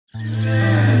Hi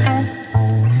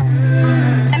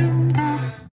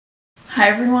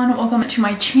everyone, welcome to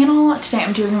my channel. Today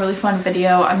I'm doing a really fun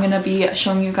video. I'm gonna be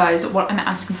showing you guys what I'm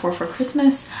asking for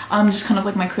Christmas. Just kind of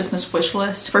like my Christmas wish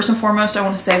list. First and foremost, I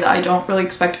want to say that I don't really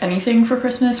expect anything for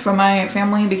Christmas from my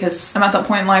family because I'm at that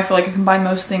point in life where like I can buy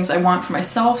most things I want for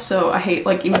myself, so I hate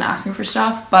like even asking for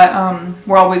stuff. But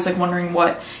we're always like wondering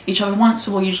what each other wants,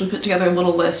 so we'll usually put together a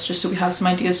little list just so we have some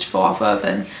ideas to go off of,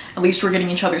 and at least we're getting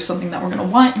each other something that we're gonna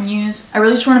want and use. I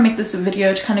really just want to make this a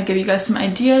video to kind of give you guys some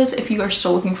ideas if you are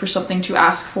still looking for something to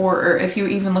ask for, or if you're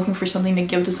even looking for something to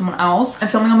give to someone else. I'm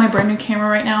filming on my brand new camera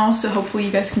right now, so hopefully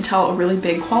you guys can tell a really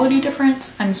big quality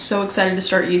difference. I'm so excited to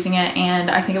start using it,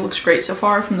 and I think it looks great so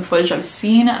far from the footage I've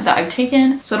seen that I've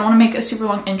taken. So I don't want to make a super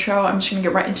long intro. I'm just gonna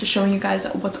get right into showing you guys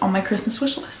what's on my Christmas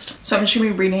wish list. So I'm just gonna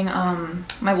be reading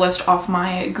my list off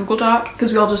my Google Doc,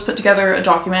 because we all just put together a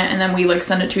document and then we like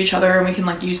send it to each other and we can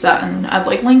like use that and add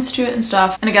like links to it and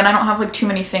stuff. And again, I don't have like too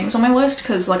many things on my list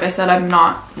because like I said, I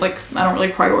don't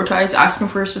really prioritize asking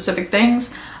for specific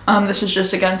things. This is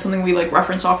just again something we like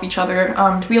reference off each other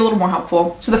to be a little more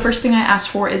helpful. So the first thing I asked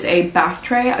for is a bath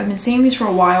tray. I've been seeing these for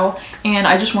a while and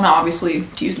I just want to obviously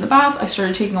to use in the bath. I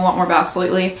started taking a lot more baths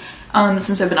lately.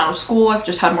 Since I've been out of school, I've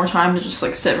just had more time to just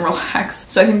like sit and relax.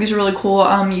 So I think these are really cool.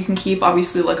 You can keep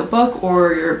obviously like a book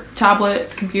or your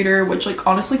tablet, computer, which like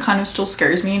honestly kind of still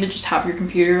scares me to just have your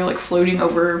computer like floating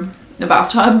over the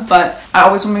bathtub, but I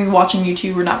always want to be watching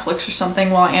YouTube or Netflix or something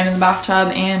while I am in the bathtub,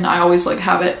 and I always like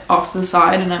have it off to the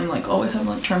side and I'm like always having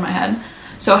to like turn my head.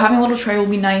 So having a little tray will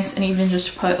be nice, and even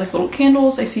just put like little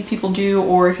candles I see people do,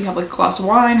 or if you have like a glass of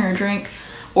wine or a drink,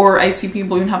 or I see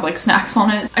people even have like snacks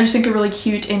on it. I just think they're really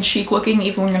cute and chic looking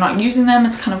even when you're not using them.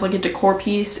 It's kind of like a decor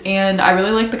piece, and I really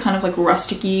like the kind of like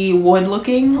rusticy wood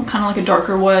looking, kind of like a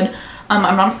darker wood.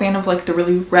 I'm not a fan of like the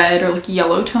really red or like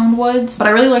yellow toned woods, but I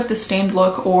really like the stained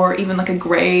look, or even like a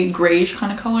grayish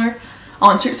kind of color.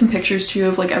 I'll insert some pictures too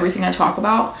of like everything I talk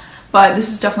about, but this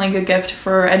is definitely a good gift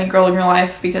for any girl in your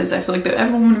life because I feel like that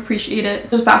everyone would appreciate it.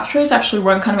 Those bath trays actually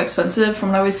run kind of expensive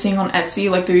from what I was seeing on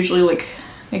Etsy. Like they're usually like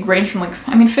range from like,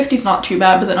 I mean 50's not too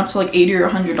bad, but then up to like $80 or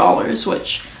 $100,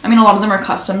 which I mean a lot of them are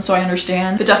custom, so I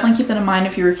understand, but definitely keep that in mind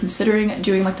if you were considering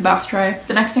doing like the bath tray.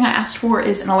 The next thing I asked for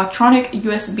is an electronic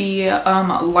USB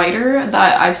lighter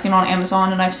that I've seen on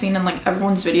Amazon and I've seen in like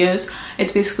everyone's videos.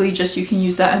 It's basically just you can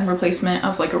use that in replacement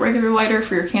of like a regular lighter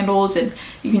for your candles, and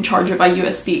you can charge it by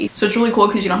USB. So it's really cool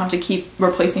because you don't have to keep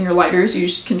replacing your lighters. You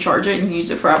just can charge it and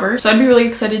use it forever. So I'd be really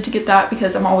excited to get that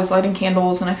because I'm always lighting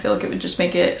candles and I feel like it would just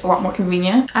make it a lot more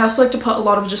convenient. I also like to put a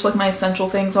lot of just like my essential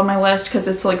things on my list because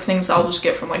it's like things I'll just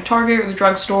get from like Target or the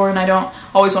drugstore, and I don't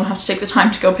always want to have to take the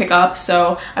time to go pick up.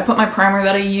 So I put my primer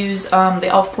that I use, the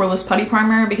e.l.f. Poreless Putty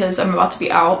Primer, because I'm about to be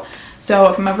out. So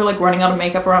if I'm ever like running out of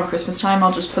makeup around Christmas time,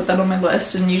 I'll just put that on my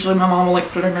list, and usually my mom will like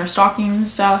put it in her stocking and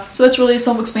stuff. So that's really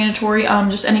self-explanatory.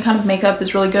 Just any kind of makeup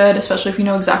is really good, especially if you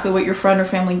know exactly what your friend or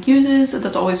family uses.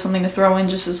 That's always something to throw in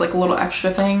just as like a little extra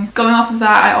thing. Going off of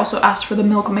that, I also asked for the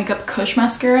Milk Makeup Kush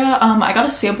Mascara. I got a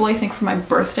sample I think for my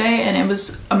birthday and it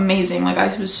was amazing. Like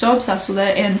I was so obsessed with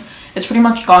it, and it's pretty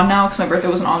much gone now because my birthday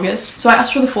was in August. So I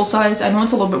asked for the full size. I know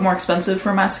it's a little bit more expensive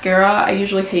for mascara. I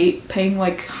usually hate paying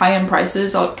like high-end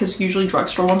prices because usually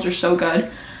drugstore ones are so good.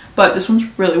 But this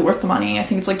one's really worth the money. I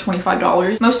think it's like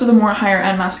 $25. Most of the more higher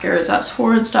end mascaras at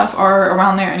Sephora and stuff are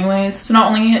around there anyways. So not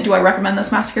only do I recommend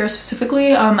this mascara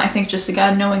specifically, I think just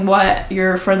again knowing what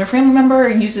your friend or family member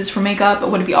uses for makeup, it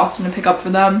would be awesome to pick up for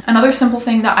them. Another simple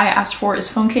thing that I asked for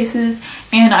is phone cases,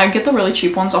 and I get the really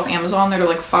cheap ones off Amazon. They're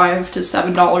like $5 to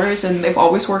 $7 and they've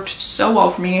always worked so well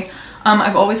for me.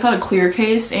 I've always had a clear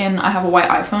case and I have a white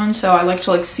iPhone, so I like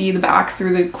to like see the back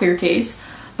through the clear case.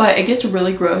 But it gets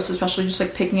really gross, especially just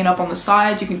like picking it up on the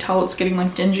sides. You can tell it's getting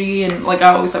like dingy, and like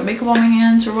I always have makeup on my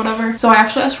hands or whatever. So I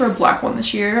actually asked for a black one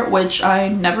this year, which I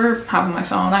never have on my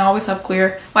phone. I always have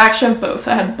clear. Well, I actually have both.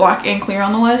 I had black and clear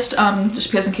on the list, just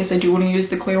because in case I do want to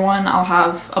use the clear one, I'll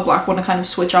have a black one to kind of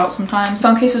switch out sometimes.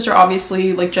 Phone cases are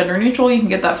obviously like gender neutral. You can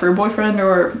get that for your boyfriend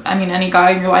or I mean any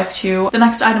guy in your life too. The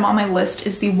next item on my list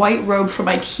is the white robe from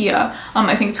IKEA.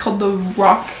 I think it's called the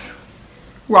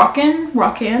Rockin'.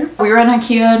 We were at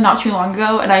IKEA not too long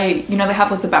ago, and you know they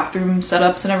have like the bathroom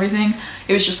setups and everything.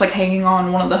 It was just like hanging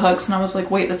on one of the hooks, and I was like,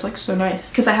 wait, that's like so nice.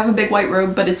 Because I have a big white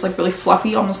robe, but it's like really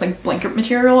fluffy, almost like blanket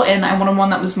material, and I wanted one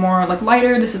that was more like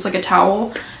lighter. This is like a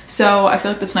towel, So I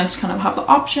feel like that's nice to kind of have the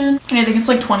option. And I think it's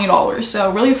like $20,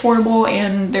 so really affordable,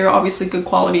 and they're obviously good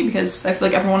quality because I feel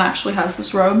like everyone actually has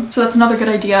this robe. So that's another good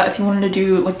idea if you wanted to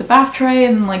do like the bath tray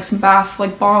and like some bath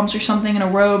like bombs or something in a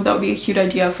robe. That would be a cute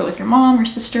idea for like your mom or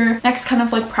sister. Next kind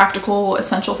of like practical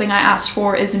essential thing I asked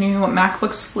for is a new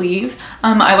MacBook sleeve.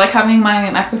 I like having my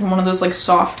MacBook in one of those like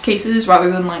soft cases rather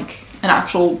than like an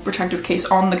actual protective case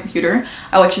on the computer.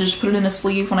 I like to just put it in a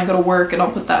sleeve when I go to work, and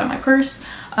I'll put that in my purse.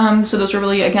 So those are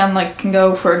really, again, like can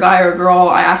go for a guy or a girl.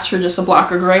 I asked for just a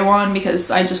black or gray one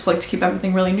because I just like to keep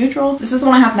everything really neutral. This is the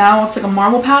one I have now. It's like a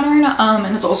marble pattern,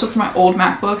 and it's also for my old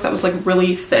MacBook that was like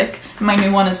really thick. And my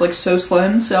new one is like so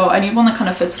slim, so I need one that kind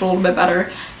of fits it a little bit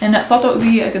better. And I thought that would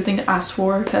be a good thing to ask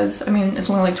for because, I mean, it's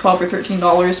only like $12 or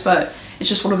 $13, but it's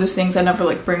just one of those things I never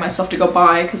like bring myself to go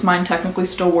buy because mine technically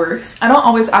still works. I don't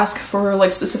always ask for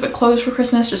like specific clothes for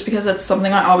Christmas just because it's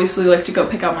something I obviously like to go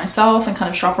pick out myself and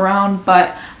kind of shop around,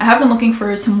 but I have been looking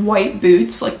for some white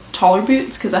boots, like taller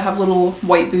boots, because I have little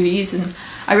white booties, and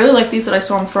I really like these that I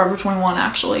saw on Forever 21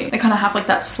 actually. They kind of have like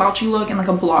that slouchy look and like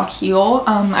a block heel.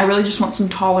 I really just want some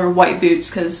taller white boots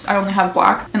because I only have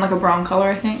black and like a brown color,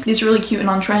 I think. These are really cute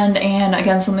and on trend, and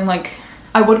again, something like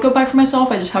I would go buy for myself.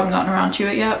 I just haven't gotten around to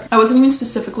it yet. I wasn't even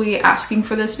specifically asking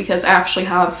for this because I actually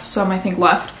have some, I think,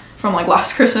 left from like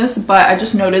last Christmas, but I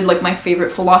just noted like my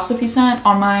favorite philosophy scent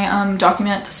on my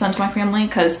document to send to my family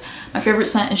because my favorite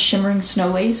scent is Shimmering Snow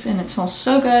Lace, and it smells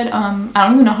so good. I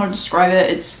don't even know how to describe it.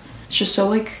 It's just so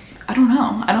like, I don't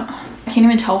know. I can't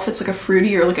even tell if it's like a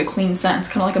fruity or like a clean scent. It's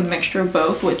kind of like a mixture of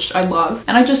both, which I love.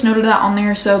 And I just noted that on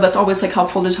there, so that's always like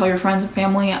helpful to tell your friends and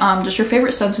family. Just your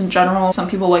favorite scents in general. Some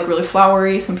people like really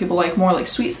flowery, some people like more like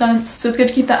sweet scents. So it's good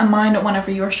to keep that in mind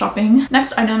whenever you are shopping.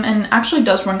 Next item, and actually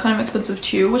does run kind of expensive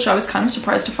too, which I was kind of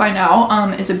surprised to find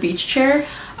out, is a beach chair.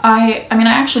 I mean,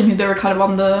 I actually knew they were kind of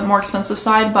on the more expensive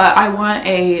side, but I want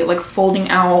a like folding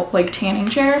out like tanning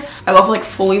chair. I love like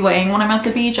fully laying when I'm at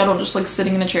the beach. I don't just like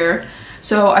sitting in a chair.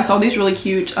 So I saw these really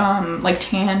cute like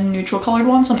tan neutral colored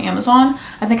ones on Amazon.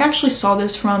 I think I actually saw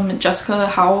this from Jessica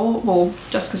Howell, well,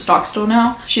 Jessica Stockstill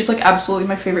now. She's like absolutely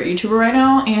my favorite YouTuber right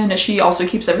now, and she also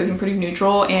keeps everything pretty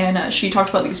neutral, and she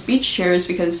talked about these beach chairs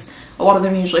because a lot of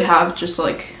them usually have just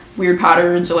like weird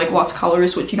patterns or like lots of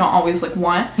colors, which you don't always like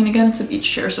want. I mean, again, it's a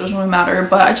beach chair, so it doesn't really matter,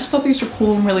 but I just thought these were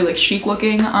cool and really like chic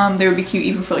looking. They would be cute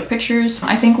even for like pictures.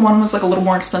 I think one was like a little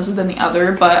more expensive than the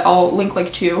other, but I'll link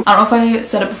like two. I don't know if I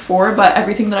said it before, but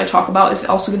everything that I talk about is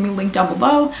also gonna be linked down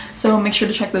below, so make sure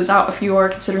to check those out if you are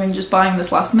considering just buying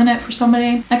this last minute for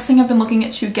somebody. Next thing I've been looking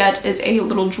to get is a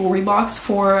little jewelry box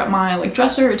for my like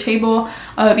dresser or table,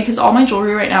 because all my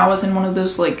jewelry right now is in one of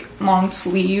those like long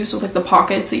sleeves with like the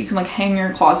pockets that you can like hang in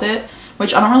your closet,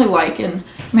 which I don't really like. And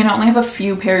I mean, I only have a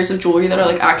few pairs of jewelry that I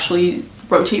like actually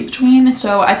rotate between,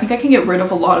 so I think I can get rid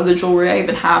of a lot of the jewelry I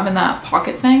even have in that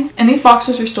pocket thing. And these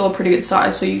boxes are still a pretty good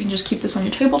size, so you can just keep this on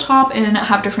your tabletop and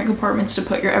have different compartments to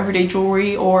put your everyday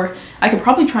jewelry, or I could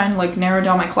probably try and like narrow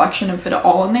down my collection and fit it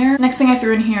all in there. Next thing I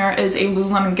threw in here is a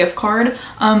Lululemon gift card.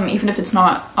 Even if it's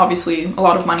not obviously a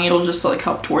lot of money, it'll just like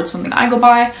help towards something I go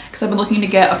buy, because I've been looking to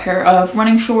get a pair of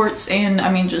running shorts, and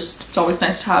I mean, just it's always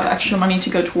nice to have extra money to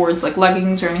go towards like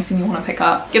leggings or anything you want to pick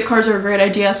up. Gift cards are a great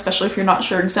idea, especially if you're not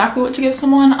sure exactly what to give someone.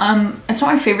 It's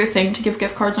not my favorite thing to give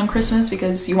gift cards on Christmas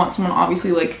because you want someone to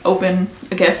obviously like open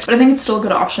a gift, but I think it's still a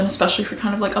good option, especially if you're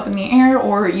kind of like up in the air,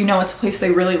 or you know it's a place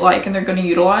they really like and they're going to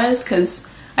utilize, because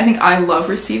I think I love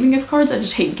receiving gift cards. I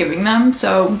just hate giving them.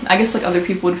 So I guess like other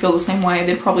people would feel the same way.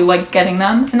 They'd probably like getting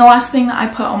them. And the last thing that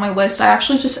I put on my list, I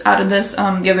actually just added this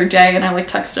the other day, and I like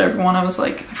texted everyone. I was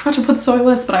like, I forgot to put this on my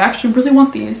list, but I actually really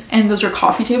want these. And those are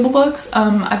coffee table books.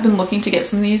 I've been looking to get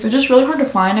some of these. They're just really hard to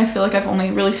find. I feel like I've only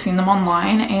really seen them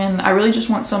online, and I really just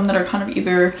want some that are kind of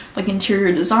either like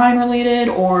interior design related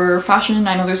or fashion.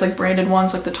 I know there's like branded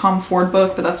ones like the Tom Ford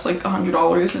book, but that's like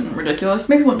 $100 and ridiculous.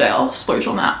 Maybe one day I'll splurge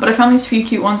on that. But I found these few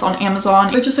cute ones on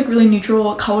Amazon. They're just like really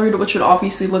neutral colored, which would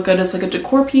obviously look good as like a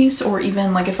decor piece, or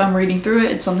even like if I'm reading through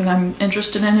it, it's something I'm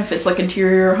interested in, if it's like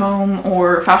interior home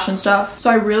or fashion stuff. So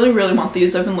I really want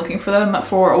these. I've been looking for them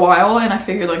for a while, and I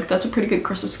figured like that's a pretty good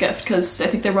Christmas gift because I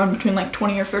think they run between like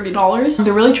 $20 or $30.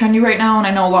 They're really trendy right now, and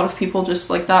I know a lot of people just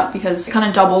like that because it kind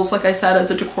of doubles, like I said, as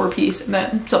a decor piece and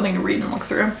then something to read and look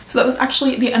through. So that was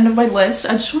actually the end of my list.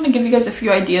 I just want to give you guys a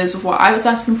few ideas of what I was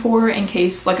asking for in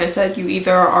case, like I said, you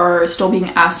either are still being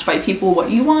asked by people what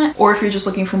you want, or if you're just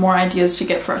looking for more ideas to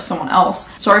get for someone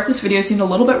else. Sorry if this video seemed a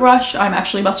little bit rushed. I'm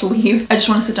actually about to leave. I just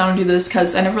want to sit down and do this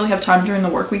because I never really have time during the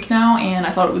work week now, and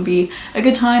I thought it would be a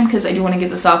good time because I do want to get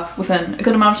this up within a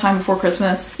good amount of time before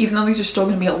Christmas, even though these are still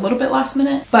going to be a little bit last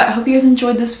minute. But I hope you guys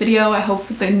enjoyed this video. I hope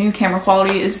the new camera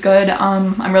quality is good.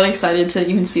 I'm really excited to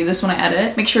even see this when I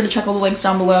edit. Make sure to check all the links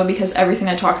down below because everything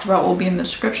I talked about will be in the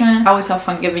description. I always have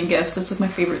fun giving gifts. It's like my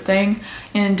favorite thing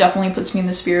and definitely puts me in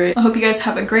the spirit. I hope you guys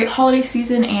have a great holiday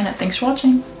season, and thanks for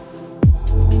watching.